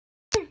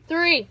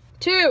3,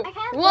 2,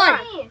 1.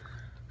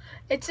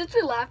 It's since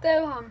we laughed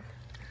at him.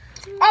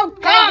 Oh,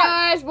 hey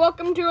guys,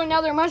 welcome to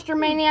another Mustard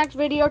Maniacs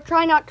video.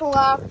 Try not to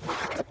laugh.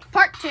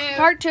 Part 2.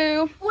 Part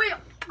 2.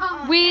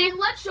 We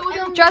let's show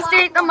them just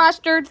ate the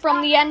mustard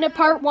from the end of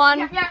part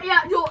 1. Yeah.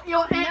 That's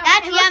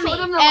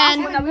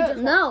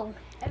yummy. No.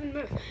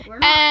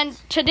 And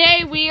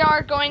today we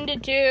are going to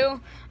do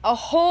a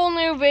whole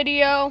new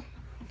video,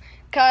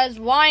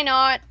 because why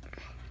not?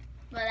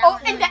 Oh,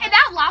 and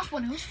that last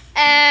one was.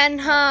 And,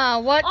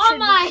 what should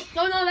No,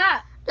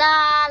 that.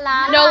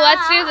 No,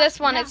 let's do this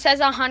one. It says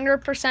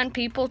 100%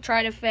 people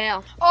try to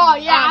fail. Oh,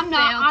 yeah, I'm fail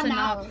not. to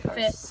not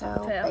fit.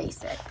 So fail.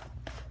 basic.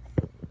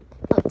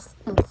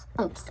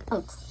 Oops.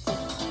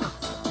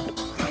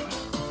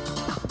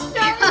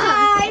 Sorry,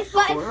 guys,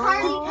 but it's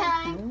party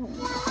time.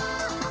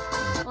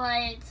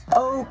 Wait.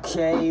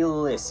 Okay,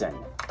 listen.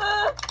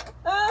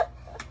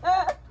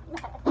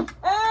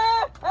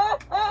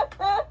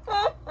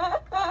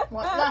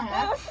 What the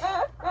heck?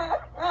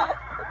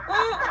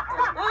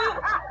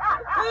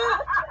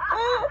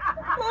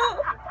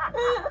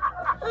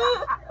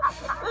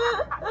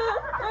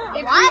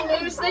 If you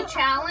lose the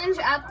challenge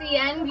at the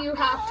end, you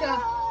have to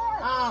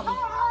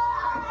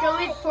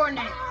Delete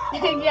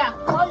Fortnite. yeah.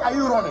 Why are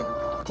you running?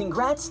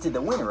 Congrats to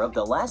the winner of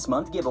the last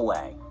month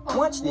giveaway.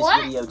 Watch this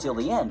video till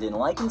the end and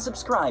like and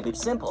subscribe.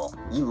 It's simple.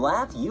 You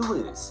laugh, you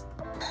lose.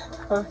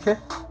 Okay.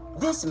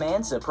 This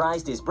man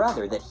surprised his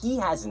brother that he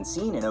hasn't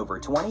seen in over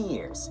 20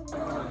 years.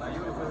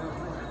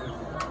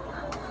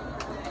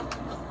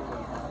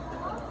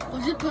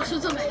 Was it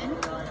pushes them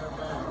in?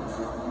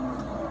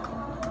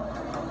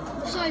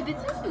 Sorry,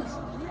 but this is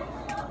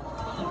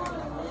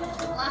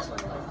last one.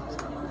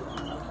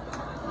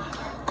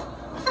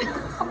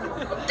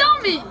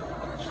 Dummy!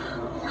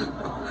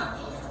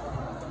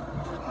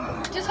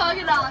 Just hug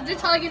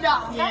it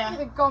out. Yeah.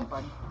 Hier in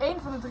Kampen, een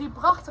van de 3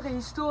 prachtige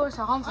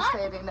historische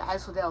Hanzesteden in de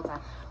IJsseldelta.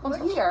 Want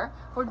hier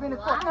wordt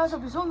binnenkort nou zo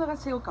bijzonder aan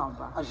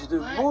Zeelkampen. Als je de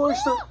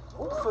mooiste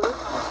opvult, dat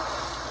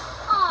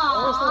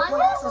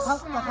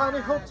gaat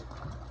niet goed.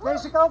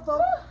 Deze kant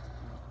op.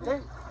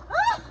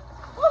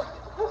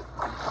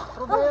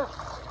 Probeer.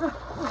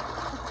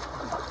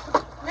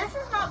 This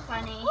is not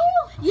funny.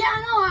 I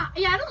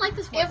don't like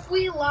this one. If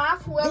we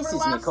laugh, whoever This is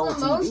laughs Nicole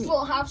the most TV.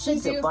 will have to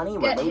She's a funny,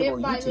 get hit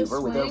relatable by this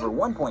YouTuber with swing. over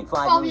 1.5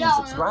 Oh, million yeah.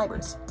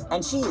 subscribers.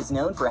 And she is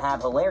known for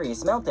have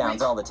hilarious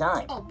meltdowns all the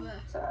time. Oh, but.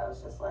 So I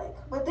was just like,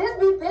 but this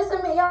be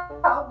pissing me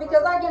off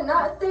because I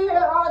cannot sit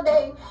here all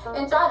day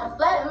and try to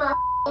flatten my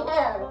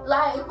hair.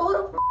 Like, who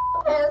the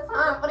has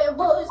time for that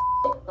bullshit?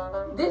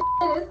 This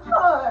shit is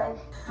hard.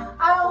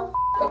 I don't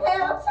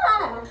have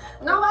time.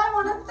 Nobody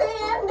wanna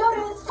sit and do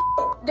this shit.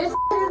 This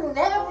shit is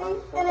heavy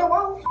and it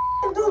won't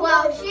do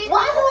Well, that. she's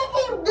Why do we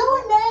keep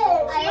doing that?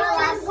 I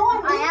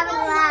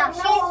haven't laughed.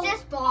 She's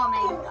just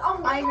bombing.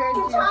 I heard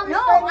you.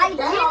 No, I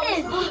didn't.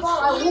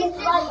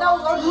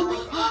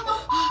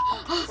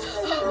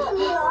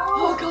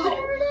 Oh, God.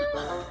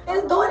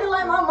 It's doing it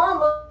like my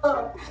mama.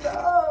 Poor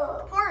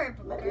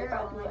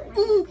girl.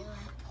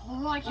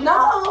 Oh, I can't.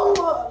 No.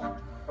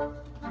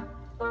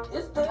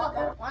 It's still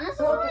got When is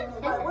this one finished?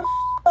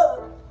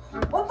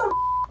 what the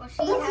Well,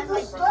 she has like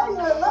this straighten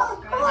one. it up.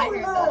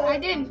 I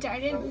didn't.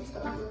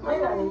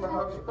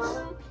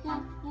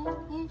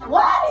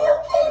 Why do you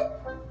keep?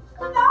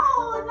 No.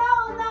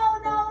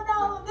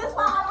 This is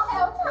why I don't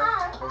have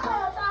time.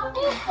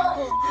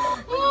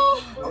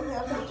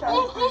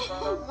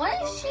 When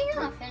is she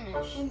gonna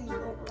finish?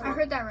 I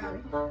heard that, Riley.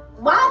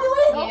 Why do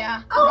we?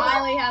 Yeah, Oh,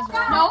 Riley has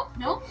one.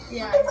 No.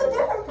 Yeah, It's a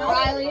different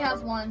Riley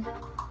has one.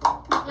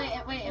 Wait,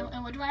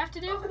 and what do I have to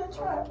do?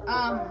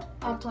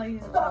 I'll tell you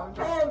the challenge.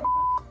 I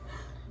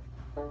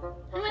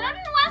mean, I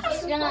didn't laugh.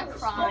 She's gonna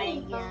cry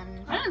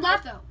again. I didn't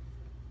laugh, though.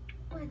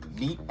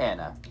 Meet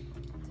Anna.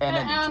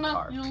 Anna needs a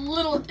car. You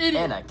little idiot.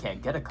 Anna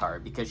can't get a car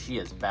because she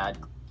is bad.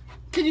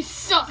 Cause you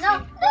suck.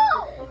 No.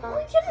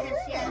 We can do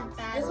that.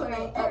 This one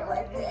ain't act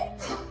like that.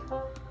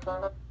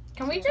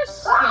 Can we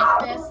just skip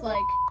this? Like,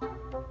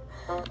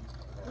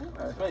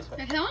 Like,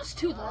 that one's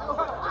too low.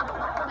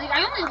 Like,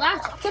 I only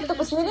laughed. Те, кто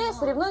посмелее,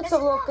 соревнуются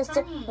в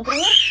ловкости.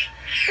 Например,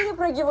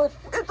 перепрыгивают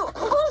эту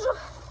лужу.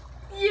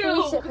 Не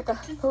у всех это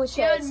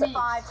получается.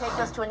 5 takes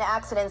us to an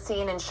accident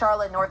scene in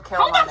Charlotte, North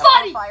Hold on, Carolina.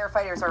 buddy!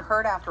 Firefighters are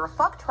hurt after a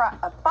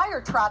fire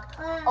truck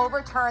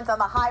overturns on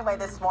the highway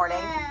this morning.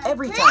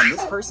 Every time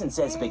this person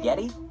says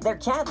spaghetti, their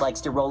cat likes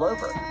to roll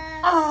over.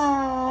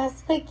 Ah,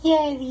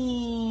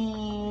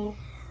 spaghetti.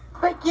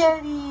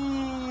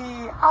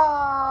 Spaghetti.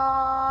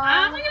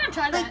 Ah, I'm not gonna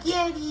try that.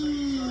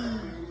 spaghetti.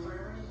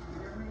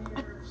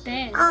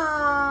 Dang.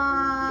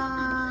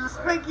 Ah,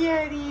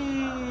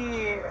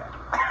 spaghetti.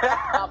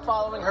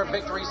 Following her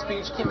victory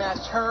speech, Kim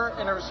asked her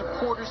and her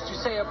supporters to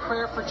say a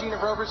prayer for Gina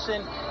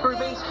Roberson, who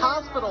remains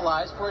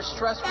hospitalized for a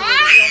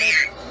stress-related illness.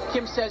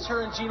 Kim says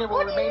her and Gina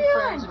will remain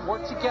friends and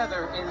work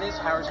together in this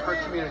Harrisburg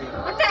community.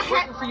 What the heck?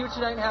 Working for you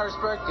tonight in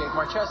Harrisburg, Dave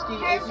Marcheski,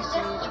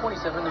 ABC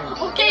 27 News.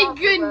 Okay,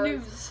 good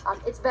news.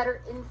 It's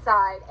better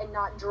inside and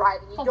not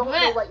driving. You don't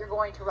know what you're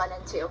going to run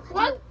into.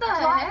 What the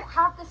drive heck?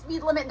 half the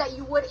speed limit that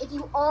you would if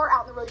you are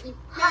out on the road. If you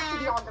have to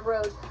be on the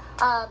road,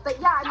 But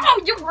yeah, I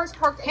mean, cars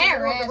parked in the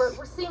middle of the road.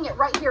 We're seeing it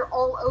right here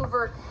all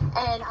over,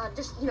 and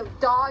just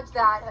dodge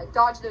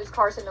those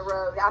cars in the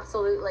road.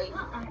 Absolutely.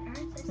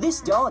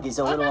 This dog is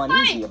a little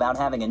uneasy about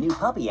having a new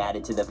puppy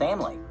added to the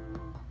family.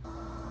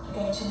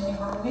 Yo,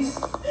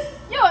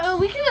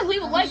 we can just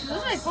leave a like.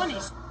 This is funny.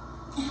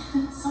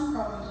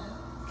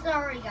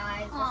 Sorry,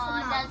 guys.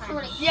 That's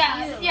sort of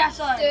Yeah,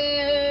 sorry.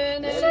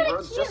 The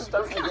road's just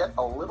starting to get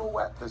a little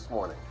wet this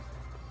morning.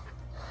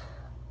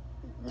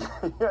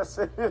 Yes,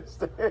 it is,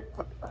 Dave.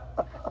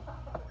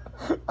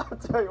 I'll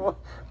tell you what,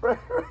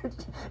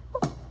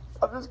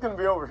 I'm just going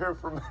to be over here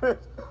for a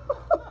minute.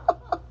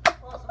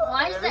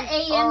 Why is the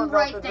AM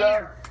right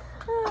there?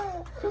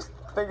 Just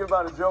thinking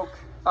about a joke.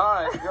 All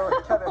right, go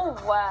ahead.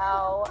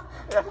 Wow.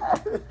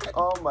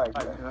 Oh, my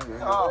God.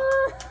 Oh,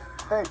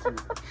 thank you.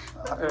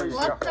 There you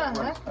What go.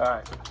 the heck? All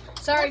right.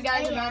 Sorry,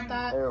 guys, about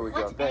that. There we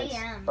go. What's Thanks.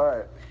 AM?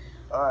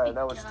 All right,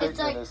 now we're straightening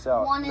like this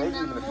out. 1 in Maybe the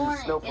even a few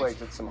morning.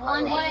 snowflakes at some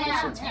high 1 a.m.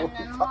 elevations. in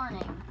the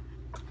morning.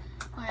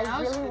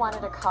 I really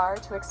wanted a car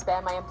to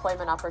expand my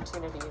employment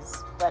opportunities,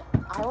 but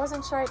I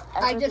wasn't sure I'd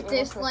ever I just be able to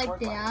dislike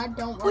afford one. Dad.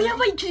 Don't Oh worry. yeah,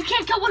 wait, you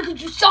can't tell one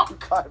because you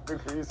suck. 5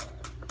 degrees.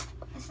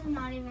 This is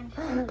not even.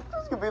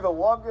 This could be the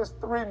longest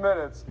 3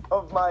 minutes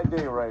of my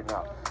day right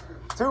now.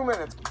 2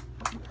 minutes.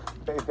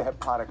 Made that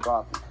pot of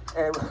coffee.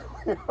 And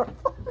we are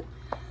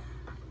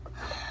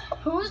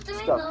Who's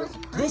doing those?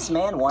 This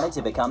man wanted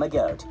to become a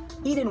goat.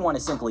 He didn't want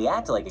to simply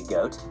act like a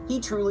goat. He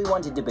truly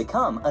wanted to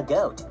become a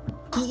goat.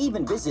 He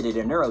even visited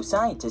a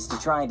neuroscientist to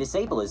try and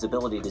disable his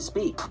ability to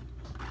speak.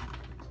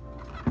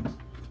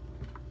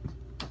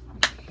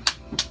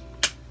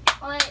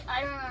 Wait,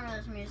 I don't remember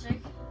this music.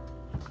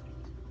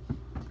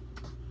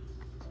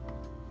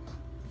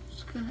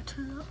 Just gonna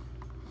turn up.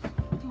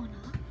 Or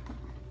not.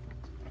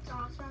 It's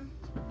awesome.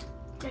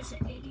 There's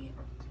an idiot.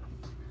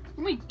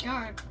 Oh my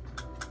God.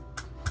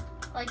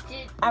 Like,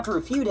 dude. After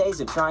a few days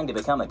of trying to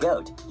become a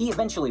goat, he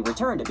eventually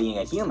returned to being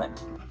a human.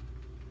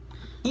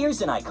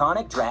 Here's an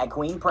iconic drag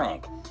queen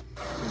prank.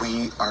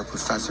 We are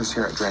professors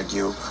here at Drag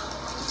U.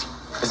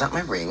 Is that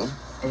my ring?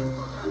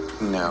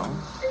 No.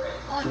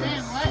 Oh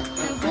damn, what?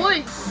 The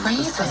voice.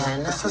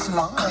 Raven. This is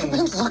mine. I've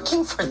been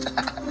looking for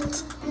that.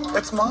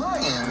 It's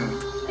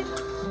mine.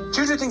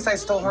 Juju thinks I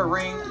stole her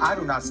ring. I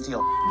do not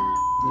steal.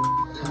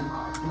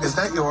 Is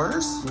that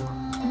yours?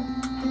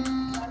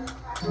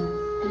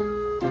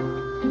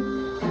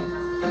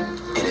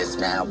 It is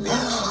now,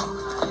 bitch.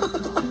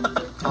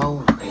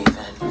 Oh,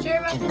 Raven. You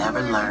can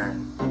never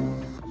learn.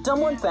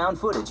 Someone found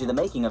footage of the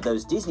making of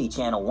those Disney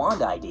Channel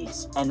wand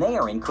IDs, and they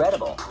are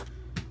incredible.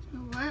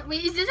 What?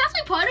 Wait, is this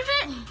actually part of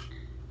it?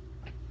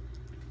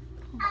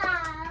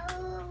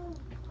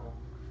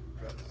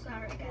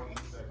 Sorry, guys.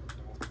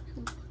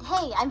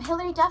 Hey, I'm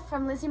Hillary Duff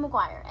from Lizzie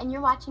McGuire, and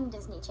you're watching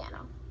Disney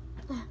Channel.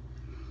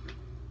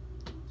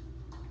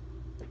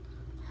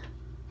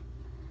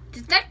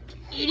 Does that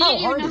idiot How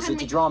even hard know is how to it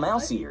to make draw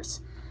mouse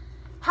ears?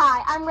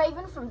 Hi, I'm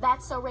Raven from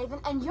That's So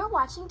Raven, and you're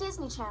watching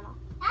Disney Channel.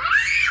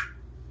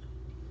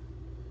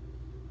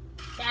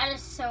 That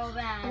is so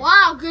bad.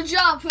 Wow, good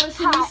job,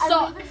 person. You Hi, I'm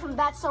suck. Raven from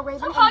That's So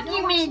Raven. Don't and hug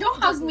you're me. watching Don't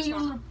hug Disney me.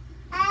 Channel.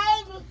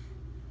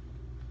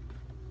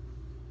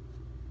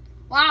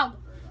 Wow,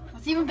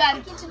 that's even better.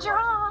 Get to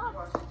draw.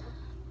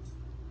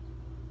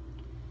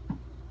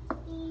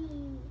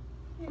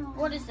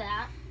 What is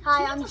that?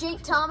 Hi, I'm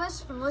Jake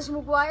Thomas from Lizzie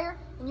McGuire,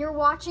 and you're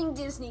watching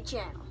Disney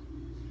Channel.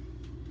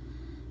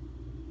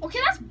 Okay,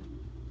 that's.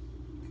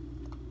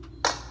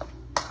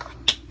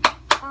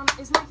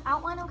 Is my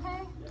outline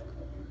okay?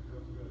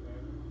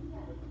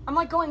 I'm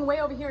like going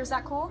way over here, is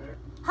that cool?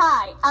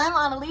 Hi, I'm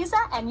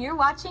Annalisa, and you're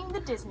watching the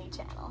Disney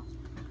Channel.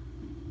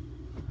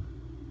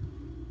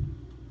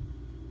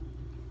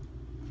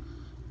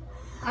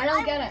 I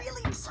don't get it. I'm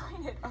really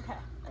excited. Okay.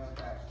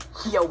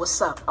 Yo,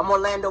 what's up? I'm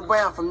Orlando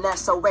Brown from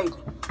That's So Raven,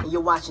 and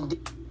you're watching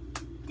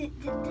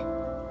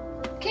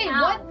Okay,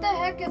 what the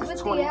heck is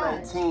with the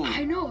ads? 2019.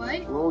 I know,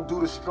 right? We don't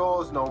do the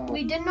straws no more.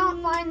 We did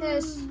not find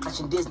this.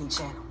 watching Disney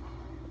Channel.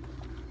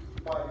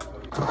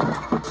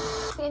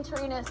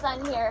 Santorina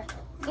Sun here,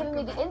 giving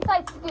me the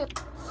inside scoop.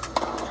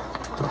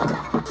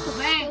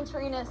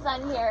 Santorina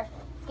Sun here,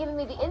 giving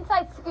me the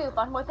inside scoop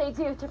on what they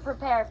do to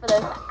prepare for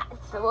those.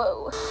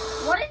 Whoa.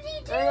 What did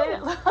he do?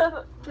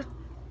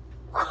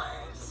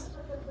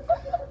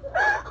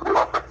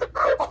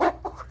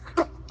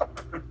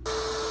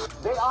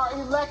 They are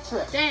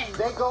electric. Dang.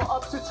 They go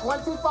up to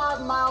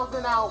 25 miles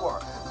an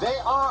hour. They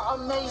are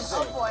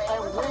amazing.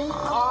 And we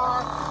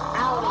are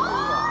out of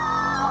here.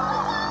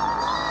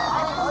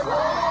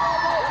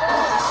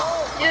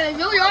 Yeah, they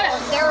really are.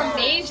 They're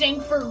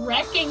amazing for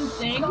wrecking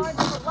things.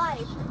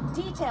 Life.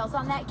 Details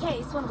on that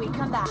case when we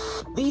come back.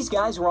 These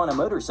guys were on a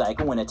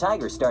motorcycle when a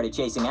tiger started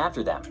chasing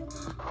after them.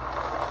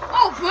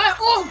 Oh, but,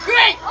 oh,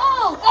 great.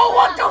 Oh,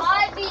 what the?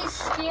 I'd be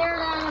scared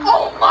out of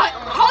Oh my,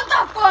 how's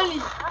that funny?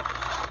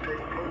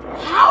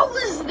 How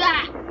is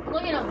that?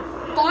 Look at him.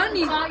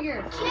 Funny.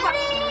 Tiger.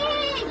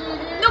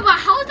 No, but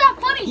how is that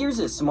funny? Here's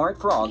a smart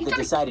frog that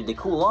decided to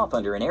cool off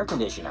under an air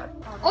conditioner.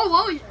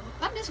 Oh,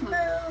 not this one.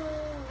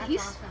 He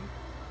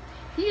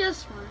is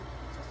smart.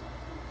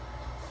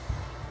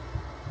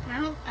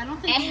 I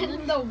don't think he's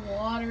in the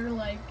water.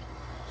 Like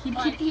he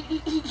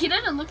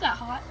doesn't look that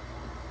hot.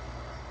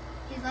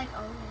 He's like,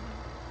 oh.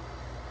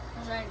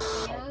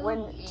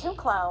 When two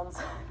clowns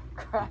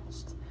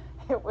crashed,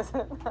 it was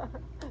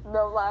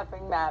no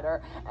laughing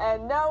matter.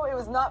 And no, it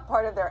was not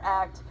part of their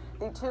act.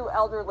 The two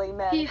elderly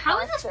men. How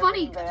is this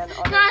funny? Guys,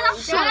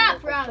 shut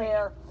up, Brownie.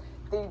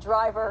 The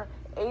driver,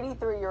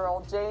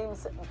 83-year-old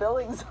James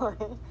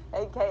Billingsley,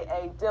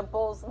 aka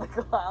Dimples the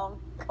Clown,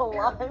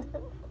 collided.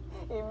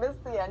 He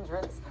missed the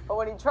entrance, but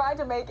when he tried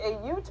to make a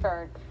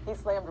U-turn, he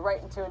slammed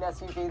right into an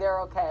SUV. They're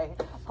okay.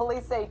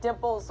 Police say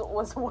Dimples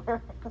was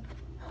wearing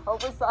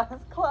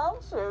oversized clown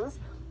shoes,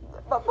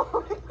 but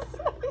police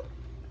say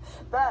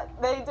that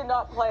they did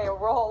not play a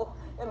role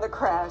in the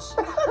crash.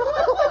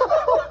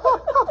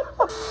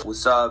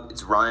 What's up?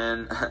 It's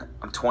Ryan.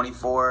 I'm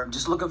 24. I'm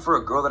just looking for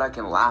a girl that I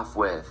can laugh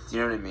with.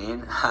 You know what I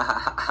mean?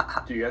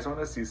 Do you guys want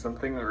to see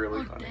something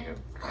really funny?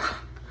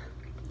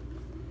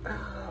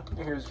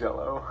 Here's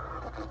Jello.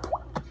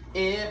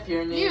 If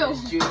your name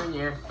is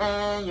Junior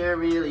and you're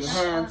really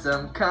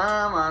handsome,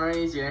 come on,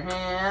 raise your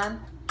hand.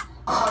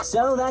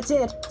 So that's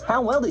it.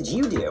 How well did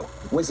you do?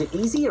 Was it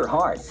easy or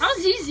hard? That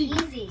was easy.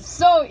 Easy.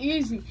 So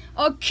easy.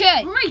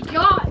 Okay. Oh my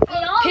God.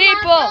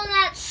 People.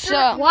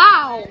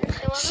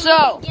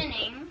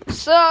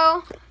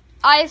 So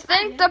I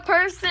think the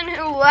person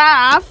who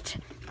laughed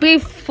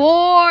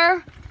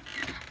before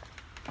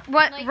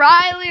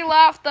Riley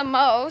laughed the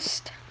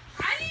most.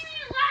 I didn't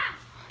even laugh.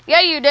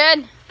 Yeah, you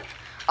did.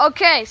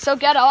 Okay, so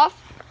get off.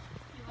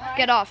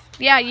 Get off.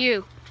 Yeah,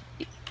 you.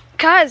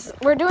 Cuz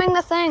we're doing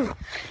the thing.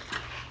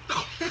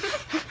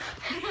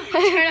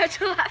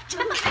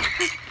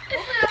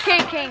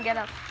 Kane, get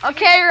up.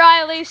 Okay,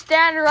 Riley,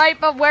 stand right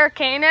but where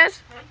Kane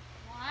is.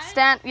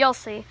 You'll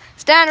see.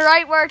 Stand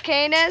right where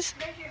Kane is.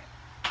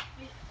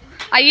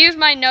 I use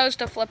my nose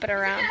to flip it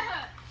around.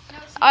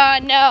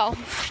 No.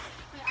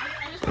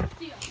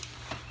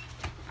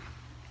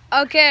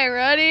 Okay,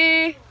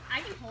 ready?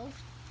 I can hold.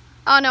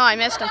 Oh no, I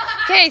missed him.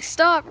 Okay,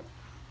 stop.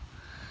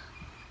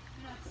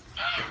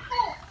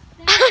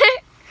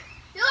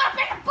 You left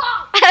me a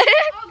ball.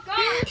 Oh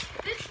God,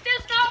 this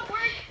does not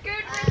work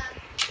good.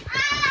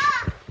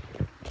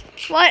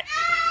 What?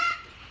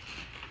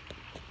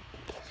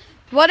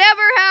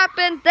 Whatever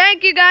happened,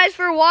 thank you guys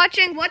for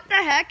watching. What the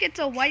heck? It's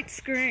a white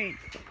screen.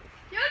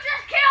 You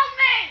just killed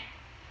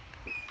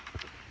me.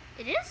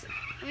 It is?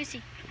 Let me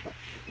see.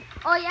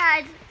 Oh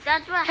yeah,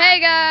 that's what Hey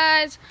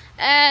guys,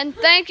 and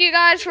thank you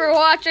guys for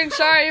watching.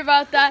 Sorry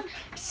about that.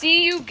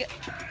 See you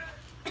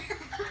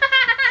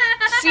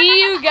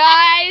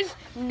guys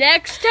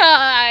next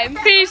time.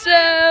 Peace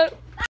out.